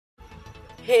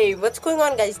Hey, what's going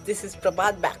on guys? This is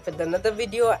Prabhat back with another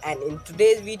video, and in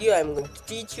today's video I'm going to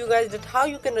teach you guys that how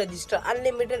you can register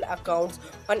unlimited accounts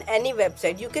on any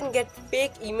website. You can get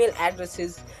fake email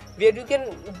addresses where you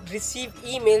can receive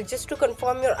email just to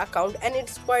confirm your account, and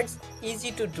it's quite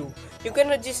easy to do. You can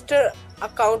register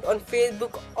account on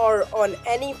Facebook or on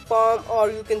any form, or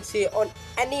you can say on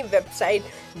any website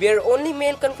where only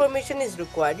mail confirmation is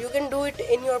required. You can do it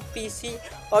in your PC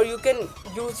or you can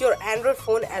use your Android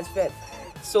phone as well.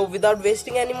 So without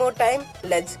wasting any more time,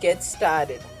 let's get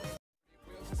started.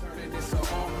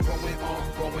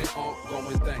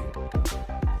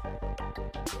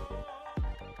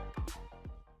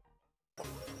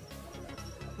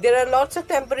 There are lots of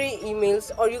temporary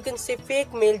emails, or you can say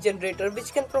fake mail generator,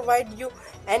 which can provide you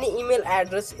any email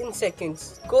address in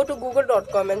seconds. Go to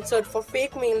google.com and search for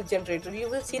fake mail generator. You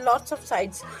will see lots of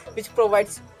sites which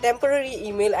provides temporary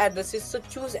email addresses, so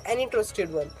choose any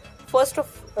trusted one. First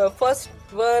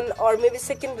one or maybe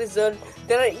second result.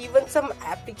 There are even some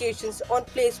applications on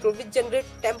Play Store which generate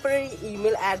temporary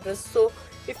email address. So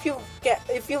if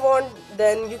you want,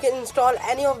 then you can install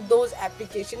any of those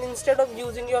applications instead of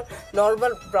using your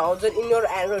normal browser in your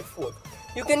Android phone.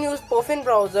 You can use Puffin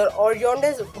browser or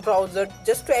Yonde's browser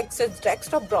just to access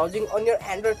desktop browsing on your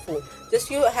Android phone.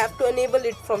 Just you have to enable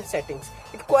it from settings.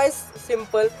 It's quite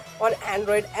simple on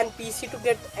Android and PC to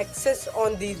get access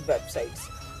on these websites.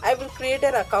 I will create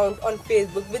an account on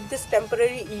Facebook with this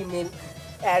temporary email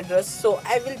address, so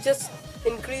I will just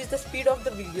increase the speed of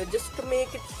the video just to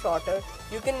make it shorter.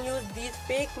 You can use these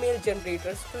fake mail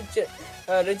generators to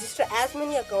register as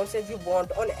many accounts as you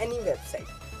want on any website.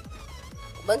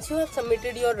 Once you have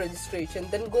submitted your registration,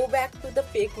 then go back to the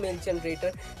fake mail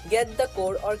generator, get the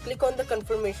code or click on the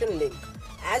confirmation link.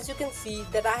 As you can see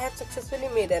that I have successfully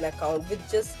made an account with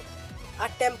just a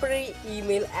temporary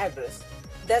email address.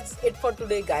 That's it for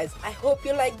today guys. I hope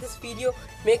you like this video.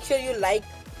 Make sure you like,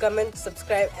 comment,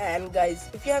 subscribe, and guys,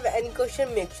 if you have any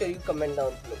question, make sure you comment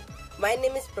down below. My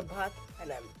name is Prabhat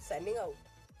and I'm signing out.